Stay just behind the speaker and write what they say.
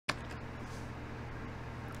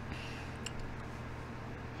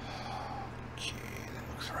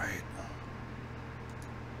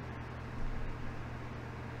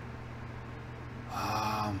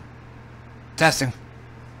Testing.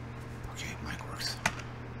 Okay, mic works.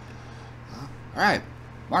 Alright.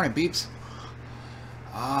 Morning, peeps.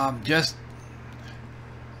 Just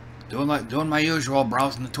doing my usual,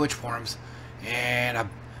 browsing the Twitch forums, and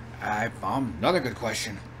I found another good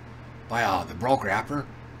question by the Broke Rapper.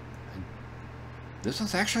 This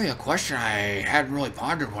was actually a question I hadn't really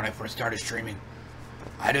pondered when I first started streaming.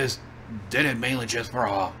 I just did it mainly just for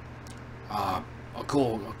a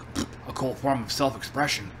cool form of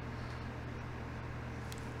self-expression.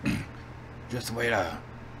 Just a way to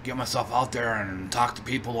get myself out there and talk to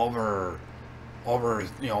people over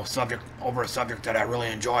a subject that I really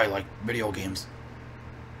enjoy, like video games.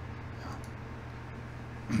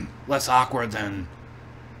 Less awkward than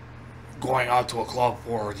going out to a club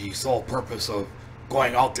for the sole purpose of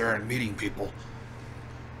going out there and meeting people.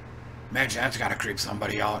 Imagine that's gotta creep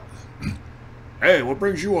somebody out. Hey, what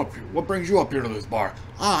brings you up here? What brings you up here to this bar?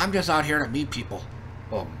 Oh, I'm just out here to meet people.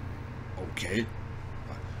 Okay.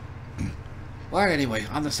 Well, anyway,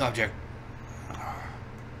 on the subject.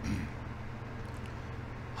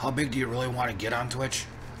 How big do you really want to get on Twitch?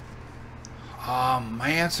 My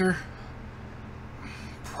answer?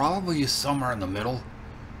 Probably somewhere in the middle.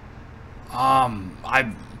 I'm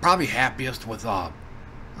probably happiest with,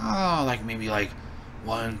 like maybe like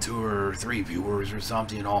 1, 2, or 3 viewers or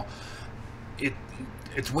something, you know.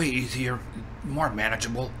 It's way easier, more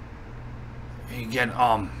manageable. And again,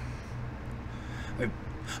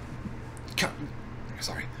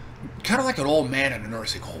 sorry, kind of like an old man in a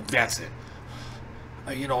nursing home. That's it.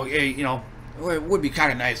 It would be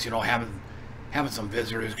kind of nice, having some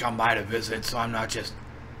visitors come by to visit, so I'm not just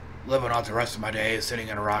living out the rest of my day sitting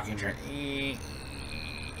in a rocking chair,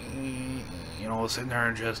 sitting there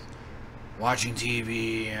and just watching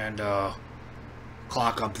TV and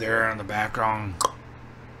clock up there in the background.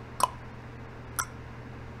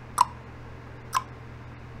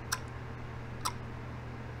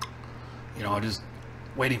 Just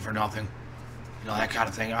waiting for nothing, that kind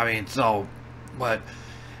of thing. I mean, but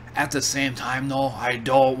at the same time, though, I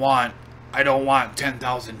don't want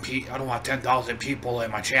 10,000 people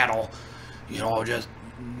in my channel, just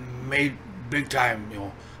made big time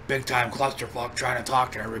clusterfuck trying to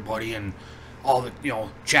talk to everybody, and all the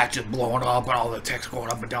chat just blowing up and all the text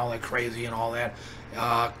going up and down like crazy and all that.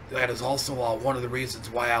 That is also one of the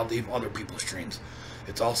reasons why I leave other people's streams.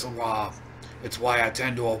 It's also it's why I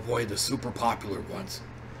tend to avoid the super popular ones,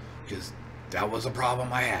 because that was a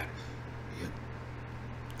problem I had.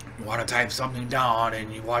 You want to type something down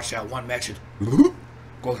and you watch that one message,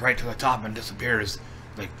 goes right to the top and disappears,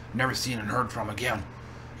 like never seen and heard from again.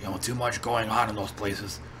 Too much going on in those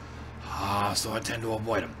places, so I tend to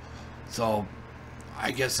avoid them. So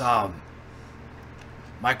I guess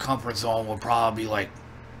my comfort zone will probably be like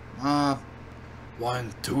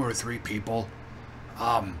 1, 2, or 3 people.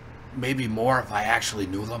 Maybe more if I actually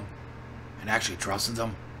knew them and actually trusted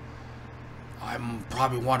them. I'm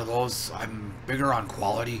probably one of those. I'm bigger on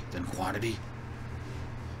quality than quantity.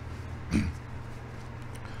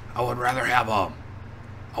 I would rather have a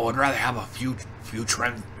few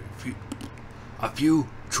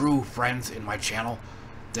true friends in my channel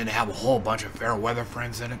than to have a whole bunch of fair weather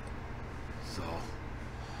friends in it. So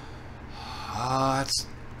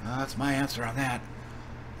that's my answer on that.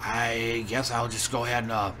 I guess I'll just go ahead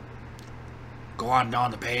and go on down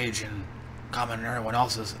the page and comment on everyone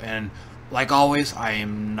else's. And like always, I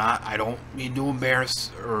don't mean to embarrass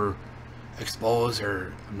or expose,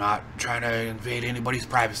 or I'm not trying to invade anybody's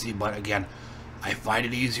privacy, but again, I find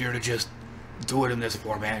it easier to just do it in this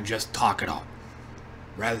format and just talk it out,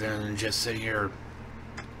 rather than just sitting here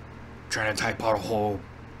trying to type it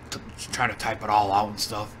all out and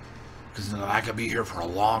stuff, because I could be here for a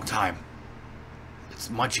long time. It's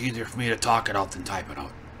much easier for me to talk it out than type it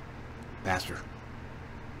out. Faster.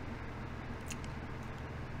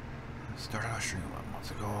 Started out streaming 11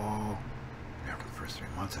 months ago. After the first 3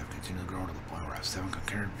 months, I've continued to grow to the point where I have 7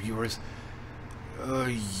 concurrent viewers.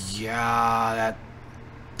 Yeah,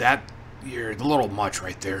 you're a little much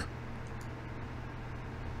right there.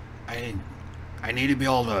 I need to be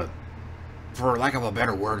able to, for lack of a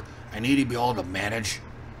better word, I need to be able to manage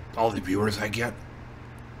all the viewers I get.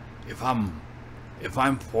 If I'm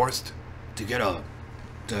forced to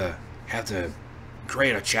have to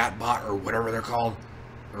create a chat bot or whatever they're called,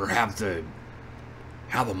 or have to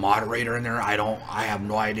have a moderator in there, I have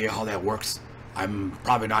no idea how that works. I'm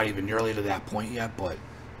probably not even nearly to that point yet, but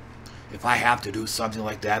if I have to do something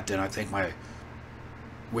like that, then I think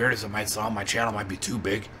weird as it might sound, my channel might be too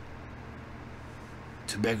big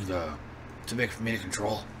for me to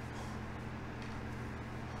control.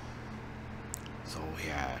 So we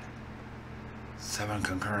had 7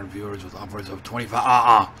 concurrent viewers with upwards of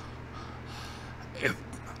 25.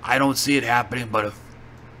 I don't see it happening, but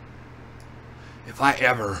if I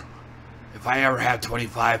ever had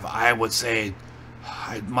 25, I would say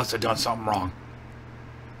I must have done something wrong.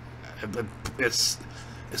 It's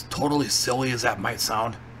as totally silly as that might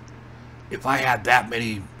sound. If I had that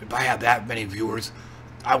many viewers,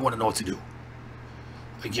 I wouldn't know what to do.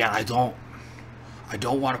 Again, I don't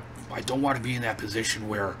want to be in that position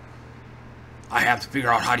where I have to figure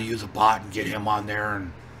out how to use a bot and get him on there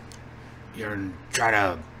and try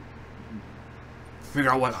to figure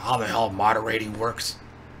out how the hell moderating works.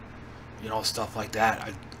 Stuff like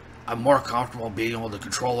that. I'm more comfortable being able to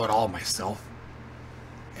control it all myself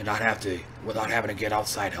and without having to get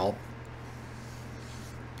outside help.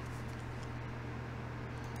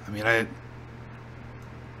 I mean,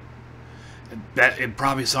 it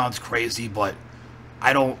probably sounds crazy, but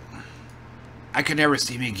I could never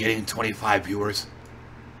see me getting 25 viewers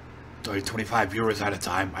at a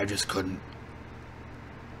time. I just couldn't.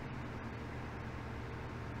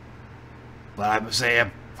 But I would say,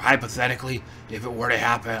 hypothetically, if it were to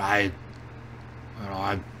happen, I'd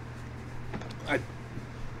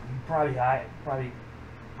probably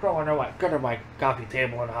crawl under my coffee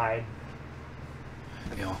table and hide.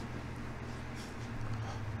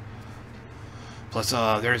 Plus,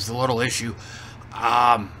 there's the little issue.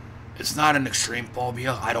 It's not an extreme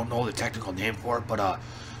phobia. I don't know the technical name for it, but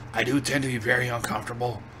I do tend to be very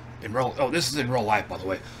uncomfortable this is in real life, by the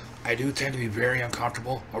way. I do tend to be very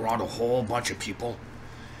uncomfortable around a whole bunch of people,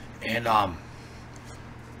 and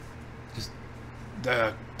just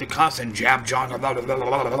the constant jab jawing.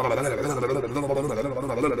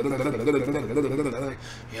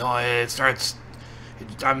 It starts.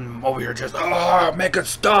 I'm over here just make it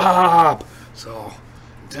stop. So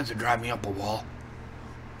it tends to drive me up a wall.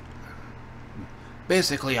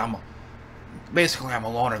 Basically, I'm a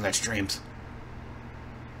loner that streams.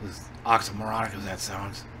 As oxymoronic as that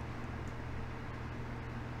sounds.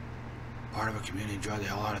 Part of a community, enjoy the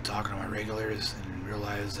hell out of talking to my regulars and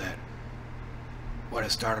realize that what I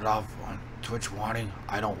started off on Twitch wanting,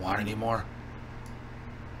 I don't want anymore.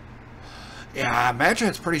 Yeah, I imagine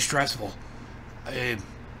it's pretty stressful.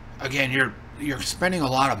 Again, you're spending a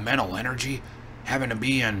lot of mental energy having to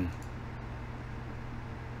be in.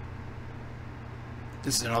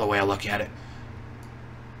 This is another way I look at it.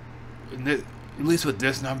 At least with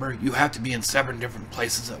this number, you have to be in 7 different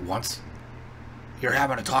places at once. You're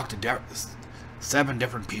having to talk to 7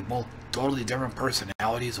 different people, totally different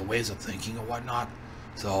personalities and ways of thinking and whatnot.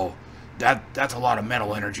 So that's a lot of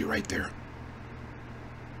mental energy right there.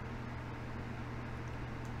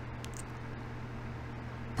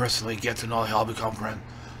 Personally, get to know the hell, become friend.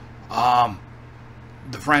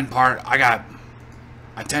 The friend part, I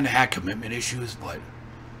tend to have commitment issues, but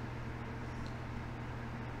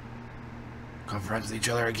become friends with each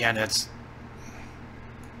other again. This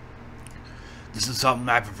is something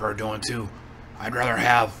I prefer doing too. I'd rather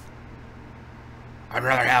have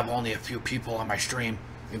only a few people on my stream.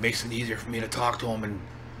 It makes it easier for me to talk to them and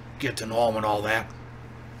get to know them and all that.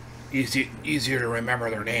 Easier to remember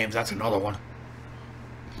their names. That's another one.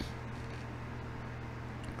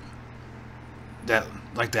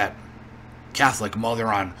 Like that Catholic mother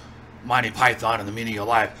on Monty Python and the Meaning of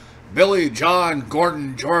Life. Billy, John,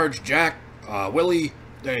 Gordon, George, Jack, Willie,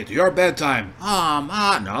 it's your bedtime.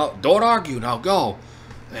 No, don't argue, now go.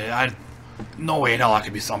 And no way in hell I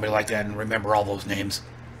could be somebody like that and remember all those names.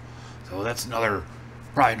 So that's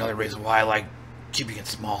probably another reason why I like keeping it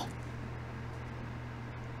small.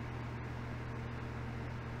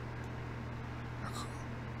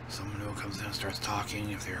 Someone who comes in and starts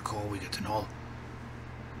talking, if they're cool, we get to know.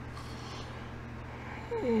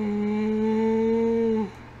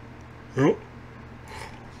 Yep.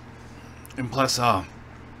 And plus,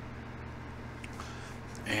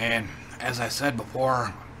 and as I said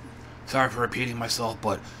before, sorry for repeating myself,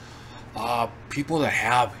 but people that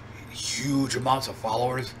have huge amounts of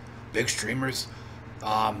followers, big streamers,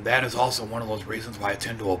 that is also one of those reasons why I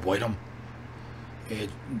tend to avoid them.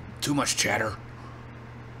 Too much chatter.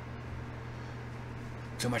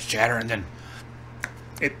 Too much chatter, and then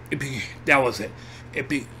that was it.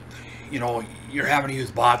 You're having to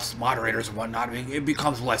use bots, moderators, and whatnot. I mean, it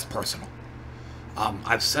becomes less personal.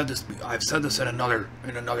 I've said this in another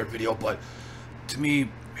video, but to me,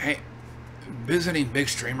 hey, visiting big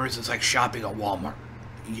streamers is like shopping at Walmart.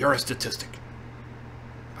 You're a statistic.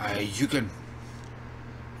 You can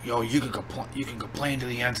complain to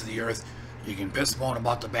the ends of the earth. You can piss moan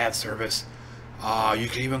about the bad service. You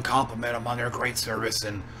can even compliment them on their great service,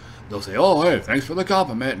 and they'll say, "Oh, hey, thanks for the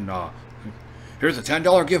compliment," and here's a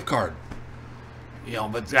 $10 gift card.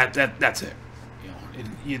 But that's it.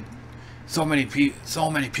 so many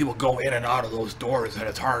people go in and out of those doors that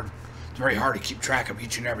it's very hard to keep track of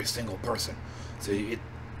each and every single person. So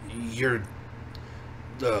you're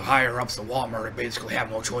the higher ups, the Walmart, basically have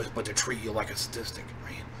no choice but to treat you like a statistic.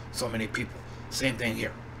 Right? So many people. Same thing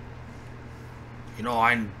here. You know,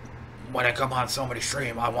 when I come on somebody's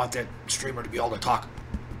stream, I want that streamer to be able to talk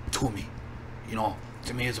to me. You know,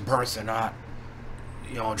 to me as a person, not,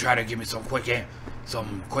 you know, try to give me some quick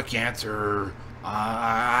answer.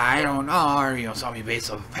 I don't know, or, you know, some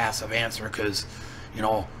evasive, passive answer because, you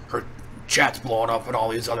know, her chat's blowing up and all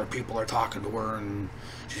these other people are talking to her and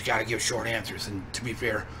she's got to give short answers. And to be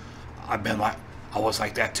fair, I was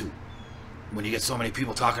like that too. When you get so many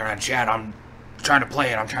people talking on chat, I'm trying to play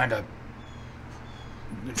it. I'm trying to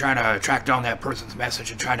track down that person's message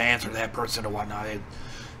and trying to answer that person and whatnot.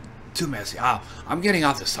 Too messy. I'm getting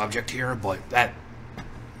off the subject here, but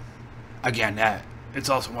it's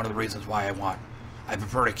also one of the reasons why I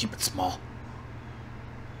prefer to keep it small.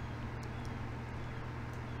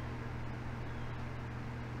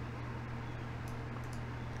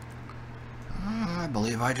 I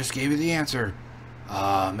believe I just gave you the answer,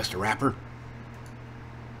 Mr. Rapper.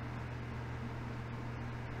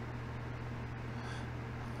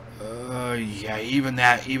 Yeah, even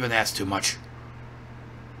that's too much.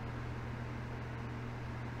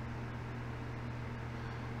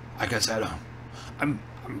 Like I said, I'm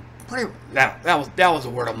pretty. That was the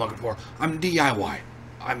word I'm looking for. I'm DIY.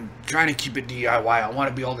 I'm trying to keep it DIY. I want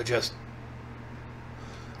to be able to just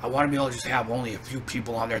have only a few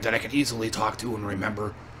people on there that I can easily talk to and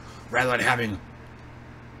remember, rather than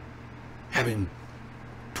having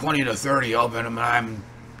 20 to 30 of them. And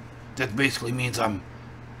that basically means I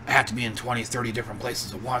have to be in 20, 30 different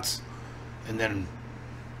places at once, and then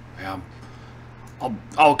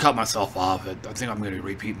I'll cut myself off. I think I'm going to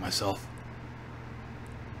repeat myself.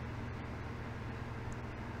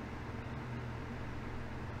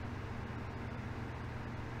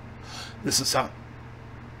 This is something.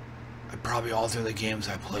 Probably all through the games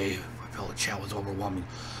I play, I felt the chat was overwhelming.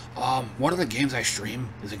 One of the games I stream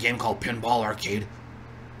is a game called Pinball Arcade.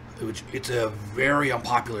 It's a very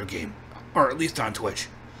unpopular game, or at least on Twitch.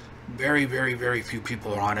 Very, very, very few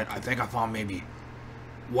people are on it. I think I found maybe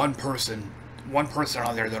one person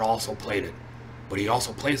on there that also played it, but he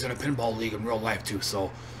also plays in a pinball league in real life too.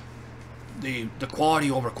 So the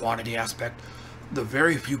quality over quantity aspect, the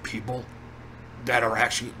very few people that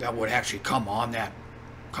would actually come on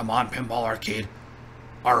Pinball Arcade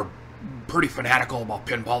are pretty fanatical about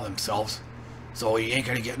pinball themselves. So you ain't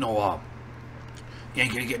gonna get no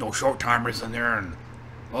short timers in there. And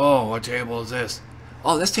oh, what table is this?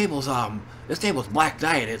 Oh, this table's Black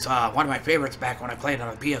Knight. It's one of my favorites back when I played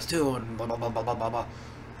on a PS2 and blah blah blah blah blah blah.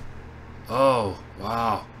 Oh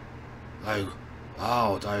wow,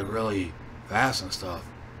 it's like really fast and stuff.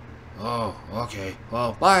 Oh, okay.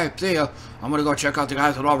 Well, bye. See ya. I'm gonna go check out the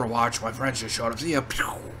guys at Overwatch. My friends just showed up. See ya.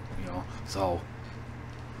 You know, so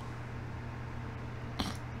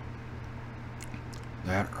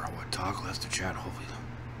that or I would talk less to chat. Hopefully,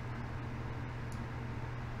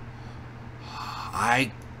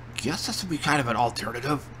 I guess this would be kind of an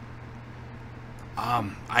alternative.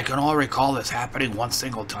 I can only recall this happening one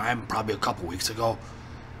single time, probably a couple weeks ago.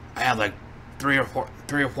 I had like three or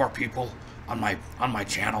four people on my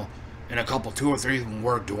channel. And two or three of them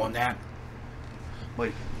were doing that.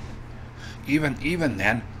 But even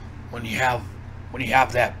then, when you have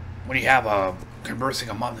conversing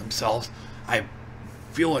among themselves, I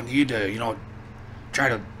feel a need to, you know, try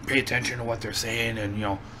to pay attention to what they're saying and, you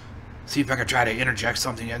know, see if I can try to interject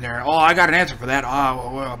something in there. Oh, I got an answer for that.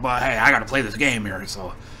 Oh, but hey, I got to play this game here,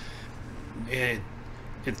 so it's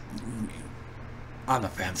on the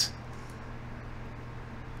fence.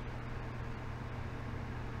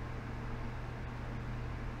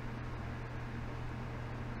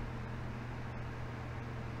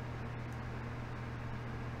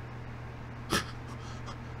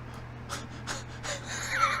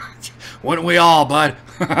 Wouldn't we all, bud?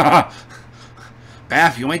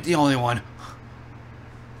 Baff, you ain't the only one.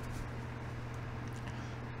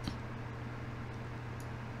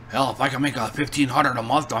 Hell, if I can make $1,500 a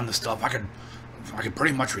month on this stuff, I could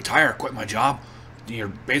pretty much retire, quit my job. You're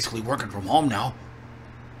basically working from home now.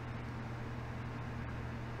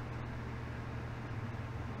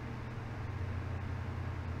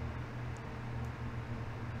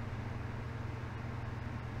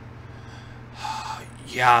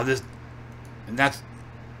 Yeah, that's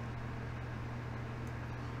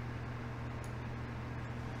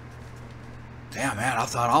damn, man, I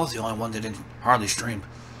thought I was the only one that didn't hardly stream.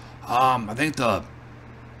 I think the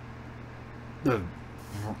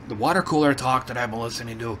water cooler talk that I've been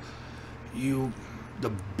listening to, the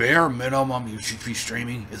bare minimum you should be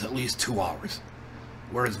streaming is at least 2 hours.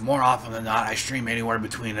 Whereas more often than not, I stream anywhere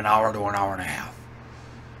between an hour to an hour and a half.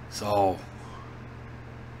 So,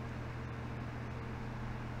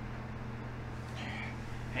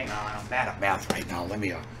 hang on, I'm bad at math right now. Let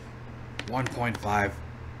me, 1.5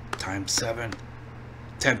 times 7,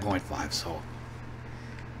 10.5, so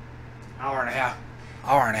hour and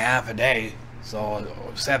a half a day.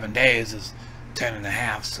 So 7 days is 10 and a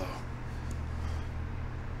half, so.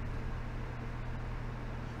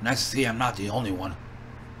 Nice to see I'm not the only one.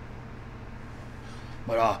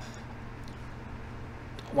 But,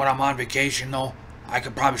 when I'm on vacation, though, I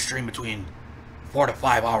could probably stream between 4 to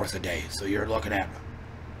 5 hours a day. So you're looking at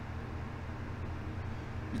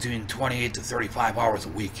between 28 to 35 hours a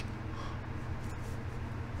week.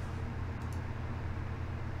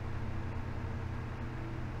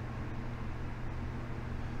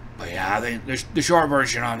 But yeah, the short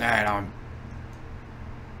version on that,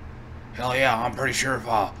 hell yeah, I'm pretty sure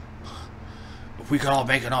if we could all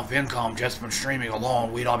make enough income just from streaming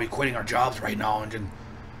alone, we'd all be quitting our jobs right now and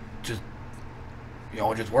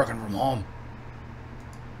just working from home.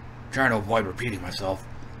 Trying to avoid repeating myself.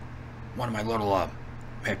 One of my little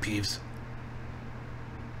pet peeves.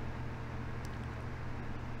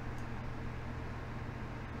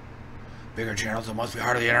 Bigger channels, it must be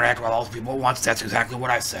harder to interact with all the people at once. That's exactly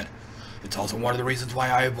what I said. It's also one of the reasons why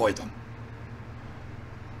I avoid them.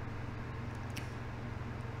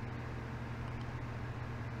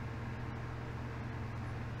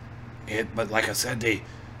 But like I said, the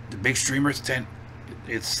big streamers tend.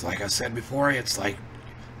 It's like I said before. It's like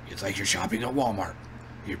you're shopping at Walmart.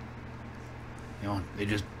 They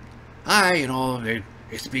just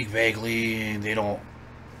they speak vaguely and they don't.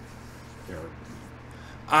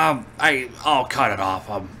 I'll cut it off.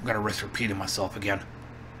 I'm gonna risk repeating myself again.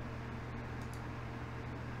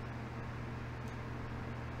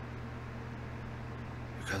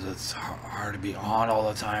 Because it's hard to be on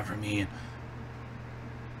all the time for me.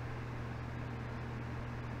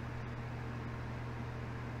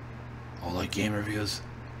 All like game reviews.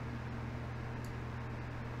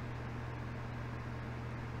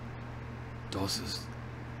 Doses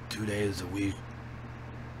 2 days a week.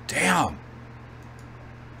 Damn!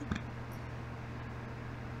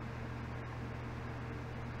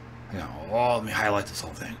 Yeah, let me highlight this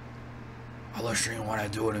whole thing. I love streaming when I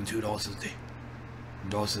do it in 2 doses.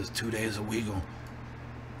 Doses 2 days a week.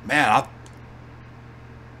 Man,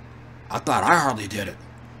 I thought I hardly did it.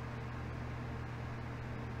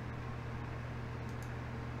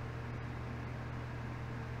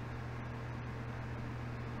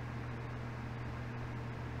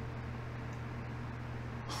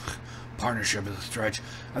 Partnership is a stretch.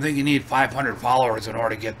 I think you need 500 followers in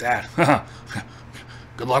order to get that.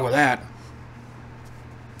 Good luck with that.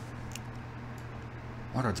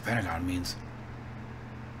 I wonder what the Pentagon means.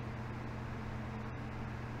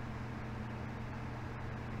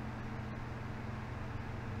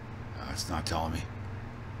 It's not telling me.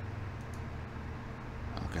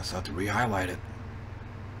 I guess I'll have to re-highlight it.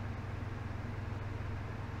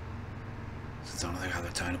 Since I don't think I have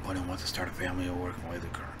the time to put in once to start a family or work my way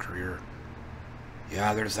through a career.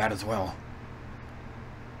 Yeah, there's that as well.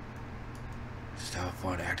 Just have a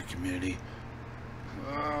fun, active community.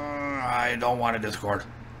 I don't want a Discord.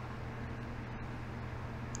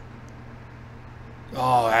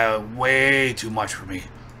 Oh, way too much for me.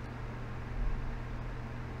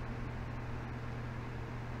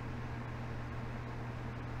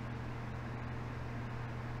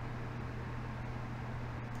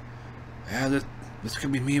 Yeah, this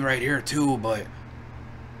could be me right here too, but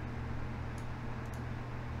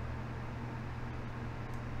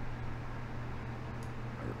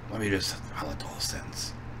let me just highlight the whole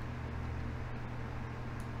sentence.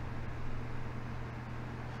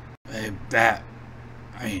 I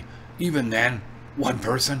mean, even then, one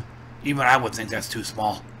person, even I would think that's too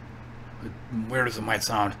small. Weird as it might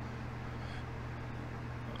sound.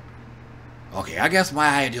 Okay, I guess my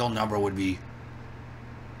ideal number would be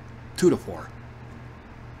 2 to 4.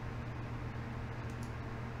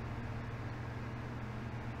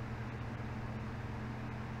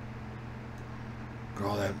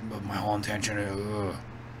 Girl, my whole intention is,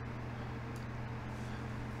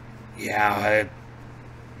 yeah,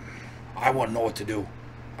 I wouldn't know what to do.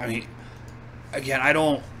 I mean, again, I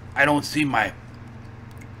don't see my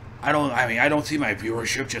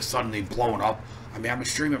viewership just suddenly blowing up. I mean, I've been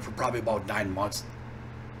streaming for probably about 9 months.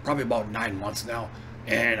 Probably about 9 months now.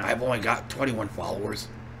 And I've only got 21 followers.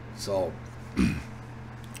 So,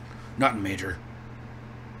 nothing major.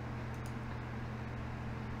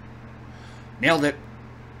 Nailed it.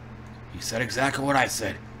 He said exactly what I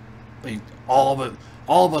said. Like, all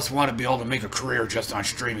of us want to be able to make a career just on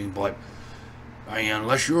streaming, but I mean,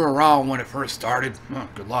 unless you were around when it first started,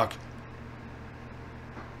 good luck.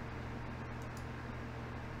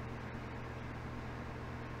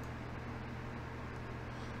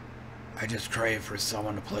 I just crave for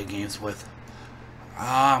someone to play games with.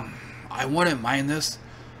 I wouldn't mind this.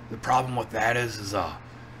 The problem with that is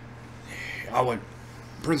I would,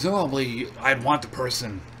 presumably, I'd want the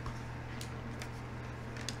person.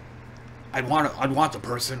 I want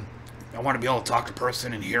to be able to talk to the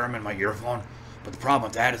person and hear him in my earphone. But the problem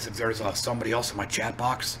with that is if there's somebody else in my chat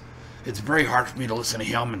box, it's very hard for me to listen to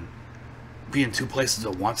him and be in two places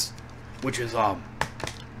at once, which is I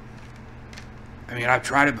mean, I've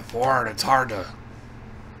tried it before, and it's hard to.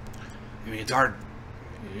 I mean, it's hard.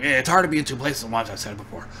 Yeah, it's hard to be in two places at once. I said it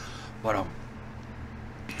before, but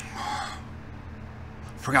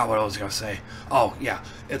forgot what I was gonna say. Oh yeah,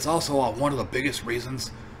 it's also one of the biggest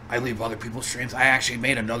reasons I leave other people's streams. I actually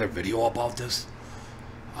made another video about this.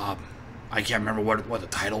 I can't remember what the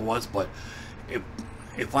title was, but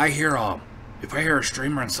if I hear a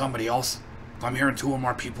streamer and somebody else, if I'm hearing two or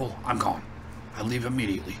more people, I'm gone. I leave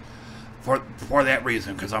immediately. For that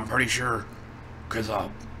reason, because I'm pretty sure, excuse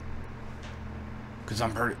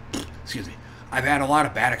me, I've had a lot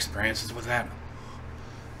of bad experiences with that.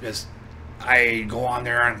 Just, I go on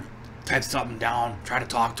there and type something down, try to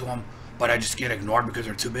talk to them, but I just get ignored because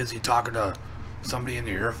they're too busy talking to somebody in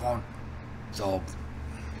their earphone. So,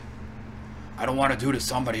 I don't want to do to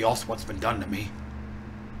somebody else what's been done to me.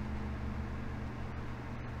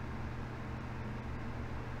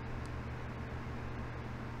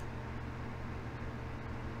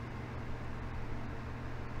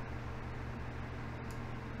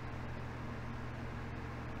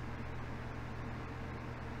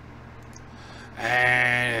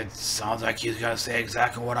 And it sounds like he's going to say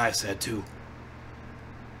exactly what I said, too.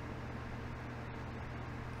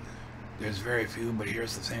 There's very few, but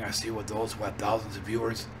here's the thing I see with those who have thousands of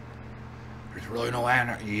viewers. There's really no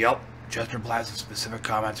answer. Yep. Chester Plaza's specific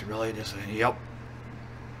comments really just, yep.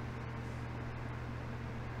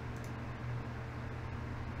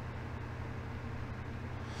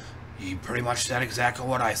 He pretty much said exactly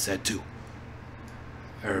what I said, too.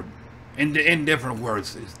 Or, in different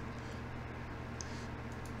words.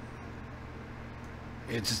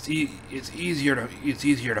 It's just it's easier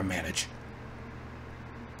to manage.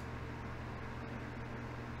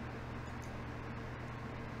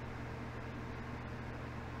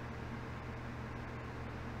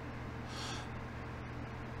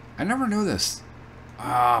 I never knew this.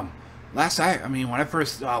 I mean, when I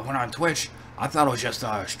first went on Twitch, I thought it was just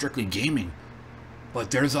strictly gaming.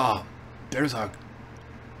 But there's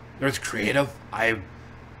creative. I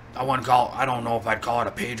wouldn't call. I don't know if I'd call it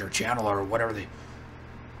a page or channel or whatever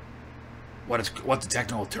what the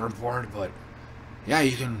technical term for it, but yeah,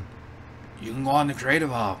 you can go on the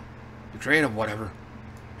creative whatever,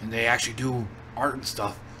 and they actually do art and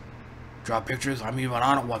stuff, draw pictures. I'm even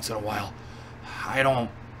on it once in a while. I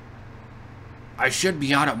should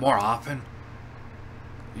be on it more often,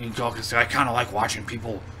 because I kind of like watching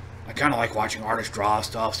people. I kind of like watching artists draw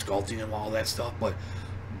stuff, sculpting and all that stuff, but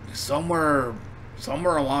somewhere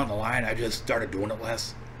along the line, I just started doing it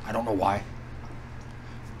less. I don't know why.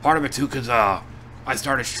 Part of it too, because I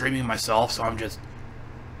started streaming myself, so I'm just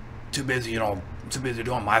too busy,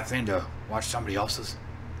 doing my thing to watch somebody else's.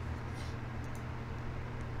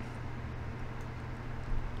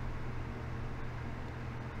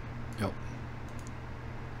 Yep.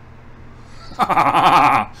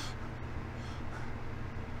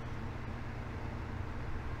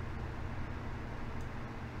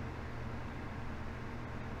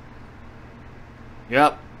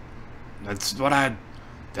 Yep.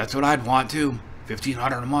 That's what I'd want too.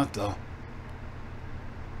 $1,500 a month though.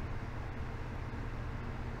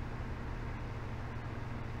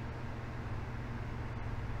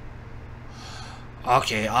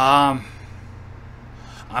 Okay, I'm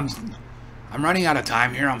running out of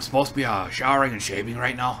time here. I'm supposed to be showering and shaving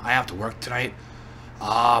right now. I have to work tonight.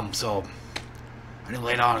 So I need to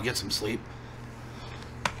lay down and get some sleep.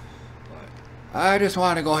 But I just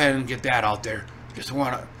want to go ahead and get that out there. Just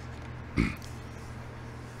want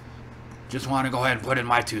to go ahead and put in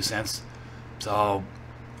my 2 cents. So,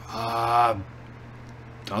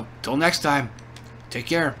 till next time, take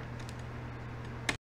care.